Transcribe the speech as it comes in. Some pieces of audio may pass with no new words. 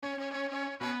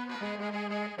All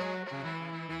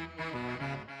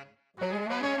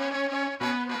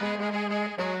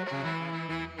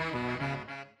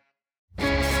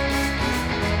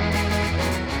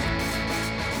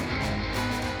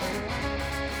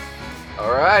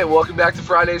right, welcome back to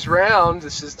Friday's Round.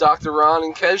 This is Dr. Ron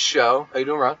and Kez show. How you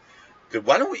doing, Ron? Good.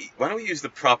 Why don't we use the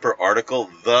proper article,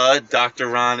 the Dr.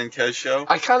 Ron and Kez show?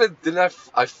 I kind of didn't.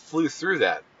 I flew through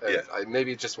that. Yeah.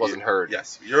 Maybe it just wasn't heard.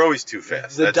 Yes, you're always too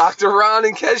fast. The Dr. Ron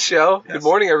and Kez show. Yes. Good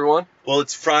morning, everyone. Well,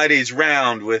 it's Friday's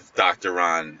Round with Dr.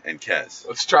 Ron and Kez.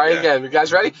 Let's try it again. You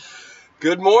guys ready?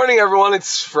 Good morning, everyone.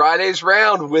 It's Friday's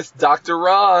Round with Dr.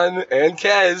 Ron and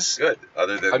Kez. Good.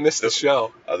 Other than I missed the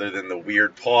show. Other than the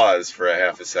weird pause for a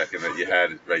half a second that you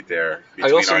had right there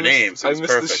between our names. I missed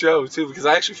perfect. the show, too, because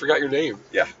I actually forgot your name.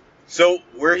 Yeah. So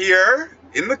we're here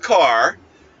in the car,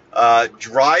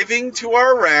 driving to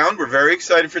our round. We're very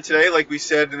excited for today. Like we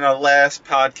said in our last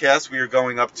podcast, we are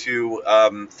going up to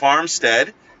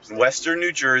Farmstead in western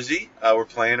New Jersey. We're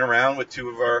playing around with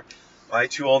my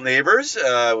two old neighbors,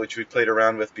 which we played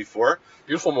around with before.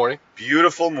 Beautiful morning.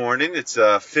 Beautiful morning. It's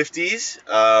 50s.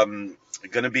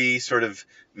 Going to be sort of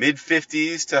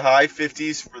mid-50s to high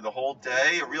 50s for the whole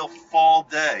day. A real fall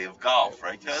day of golf,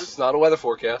 right, Kez? It's not a weather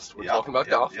forecast. We're talking about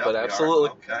golf, but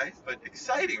absolutely. Okay, but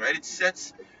exciting, right? It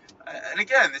sets... And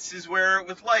again, this is where,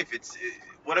 with life,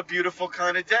 what a beautiful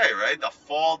kind of day, right? The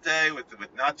fall day with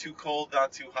not too cold,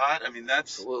 not too hot. I mean,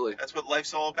 that's what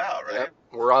life's all about, right? Yep.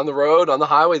 We're on the road, on the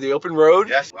highway, the open road.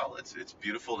 Yes. Well, it's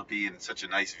beautiful to be in such a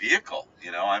nice vehicle.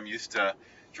 You know, I'm used to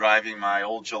driving my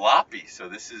old jalopy, so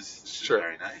this is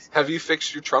very nice. Have you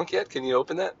fixed your trunk yet? Can you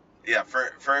open that? Yeah,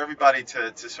 for everybody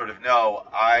to sort of know,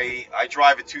 I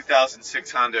drive a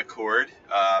 2006 Honda Accord.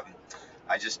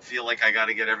 I just feel like I got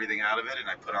to get everything out of it, and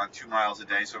I put on 2 miles a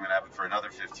day, so I'm going to have it for another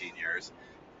 15 years.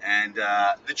 And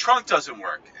the trunk doesn't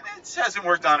work. And it hasn't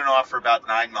worked on and off for about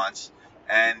 9 months.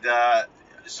 And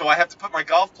so I have to put my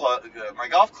golf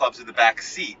clubs in the back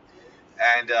seat.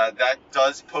 And that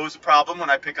does pose a problem when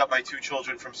I pick up my two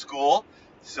children from school.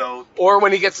 Or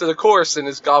when he gets to the course and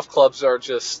his golf clubs are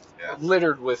just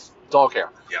littered with dog hair.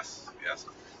 Yes.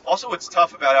 Also, what's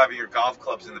tough about having your golf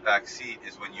clubs in the back seat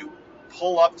is when you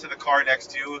pull up to the car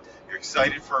next to you, you're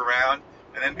excited for a round,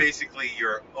 and then basically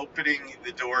you're opening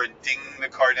the door and dinging the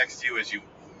car next to you as you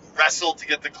wrestle to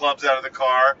get the clubs out of the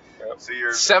car. Yep. So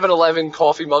your 7-Eleven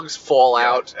coffee mugs fall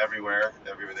out. Everywhere.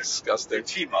 They're disgusting. They're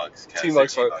tea mugs. Tea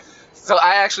mugs. So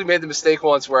I actually made the mistake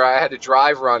once where I had to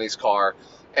drive Ronnie's car,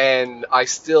 and I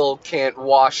still can't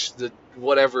wash the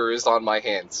whatever is on my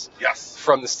hands. Yes.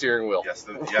 From the steering wheel. Yes.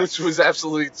 Which was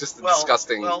absolutely just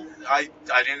disgusting. Well, I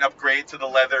didn't upgrade to the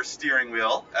leather steering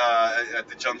wheel at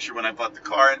the juncture when I bought the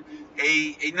car. And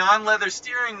a non-leather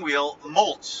steering wheel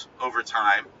molts over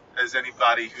time, as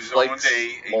anybody who's owned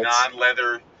a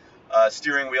non-leather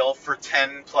steering wheel for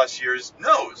 10 plus years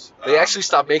knows. They actually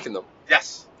stopped making them.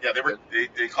 Yes. Yeah,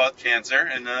 they caused cancer,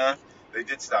 and they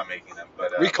did stop making them.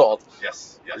 But recalled.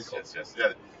 Yes. Yeah,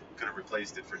 could have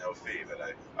replaced it for no fee, but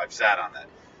I've sat on that.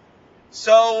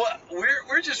 So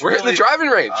we're in the driving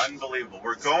range. Unbelievable.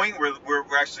 We're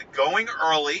actually going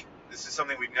early. This is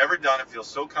something we've never done. It feels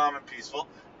so calm and peaceful.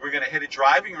 We're going to hit a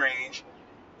driving range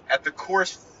at the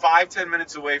course 5-10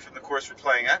 minutes away from the course we're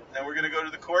playing at. And we're going to go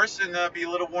to the course and be a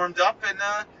little warmed up and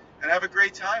have a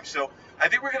great time. So I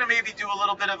think we're going to maybe do a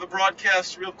little bit of a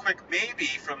broadcast real quick, maybe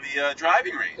from the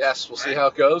driving range. Yes, we'll see how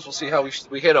it goes. We'll see how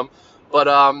we hit them.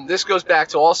 But this goes back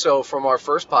to also from our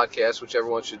first podcast, which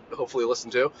everyone should hopefully listen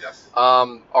to. Yes.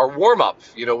 Our warm up.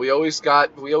 You know, we always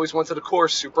went to the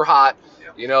course super hot.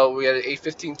 Yep. You know, we had an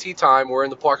 8:15 tee time. We're in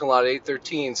the parking lot at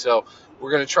 8:13. So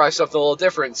we're going to try something a little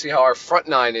different and see how our front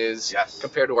nine is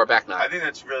compared to our back nine. I think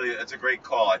that's a great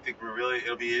call. I think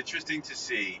it'll be interesting to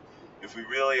see if we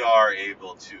really are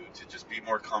able to just be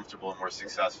more comfortable and more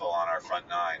successful on our front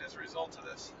nine as a result of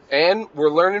this. And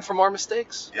we're learning from our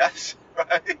mistakes. Yes,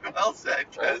 right. Well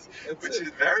said, Kez. Which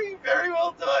is very, very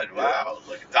well done. Wow.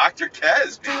 Look at Dr.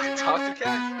 Kez, baby. Dr.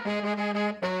 Kez.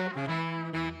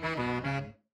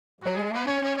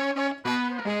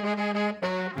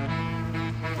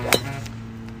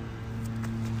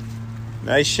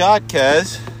 Nice shot,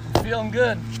 Kez. Feeling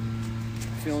good.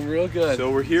 Feeling real good.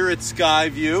 So we're here at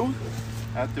Skyview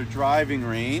at their driving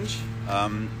range. I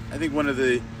think one of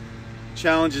the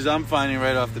challenges I'm finding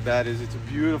right off the bat is it's a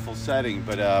beautiful setting,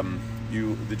 but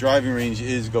the driving range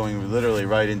is going literally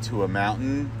right into a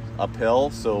mountain uphill,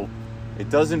 so it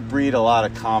doesn't breed a lot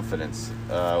of confidence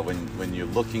when you're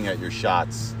looking at your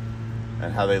shots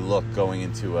and how they look going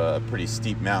into a pretty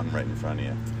steep mountain right in front of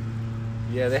you.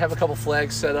 Yeah, they have a couple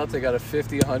flags set up. They got a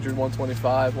 50, 100,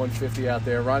 125, 150 out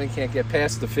there. Ronnie can't get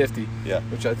past the 50,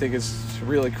 which I think is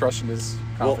really crushing his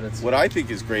confidence. Well, what I think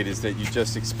is great is that you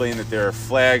just explained that there are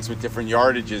flags with different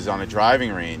yardages on a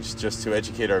driving range, just to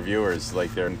educate our viewers,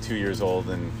 like they're 2 years old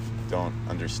and don't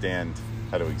understand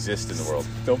how to exist in the world.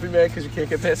 Don't be mad because you can't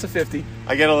get past the 50.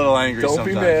 I get a little angry sometimes.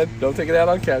 Don't be mad. Don't take it out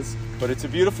on Kez. But it's a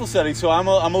beautiful setting. So I'm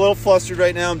a little flustered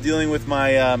right now. I'm dealing with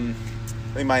my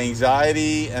I think my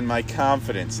anxiety and my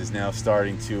confidence is now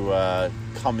starting to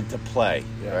come into play,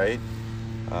 right?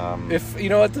 If you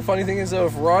know what the funny thing is, though,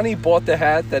 if Ronnie bought the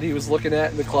hat that he was looking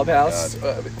at in the clubhouse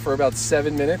for about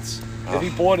 7 minutes, if he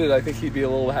bought it, I think he'd be a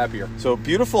little happier. So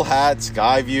beautiful hat,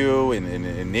 sky view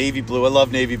in navy blue. I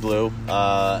love navy blue,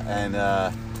 but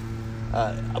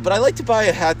I like to buy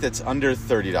a hat that's under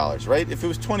 $30, right? If it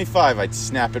was $25, I'd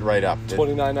snap it right up.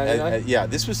 $29.99. Yeah,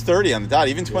 this was $30 on the dot.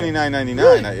 Even $29.99,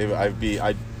 really?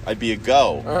 I'd be a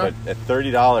go. But at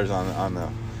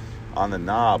 $30 on the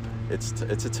knob, it's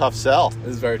a tough sell. It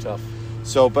is very tough.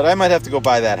 So, but I might have to go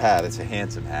buy that hat. It's a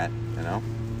handsome hat, you know.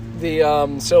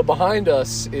 So behind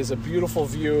us is a beautiful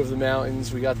view of the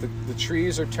mountains. We got the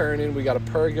trees are turning. We got a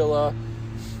pergola.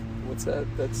 What's that?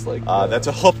 That's like that's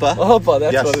a huppah. A huppah,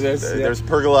 that's what it is. There's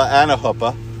pergola and a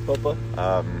huppah.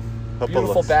 Huppah.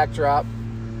 Beautiful backdrop.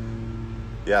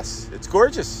 Yes, it's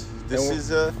gorgeous.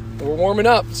 We're warming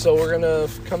up, so we're gonna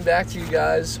come back to you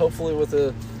guys hopefully with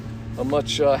a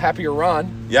much happier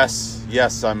Ron. Yes,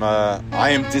 I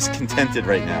am discontented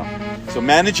right now. So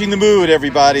managing the mood,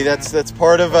 everybody. That's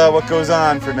part of what goes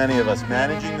on for many of us.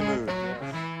 Managing the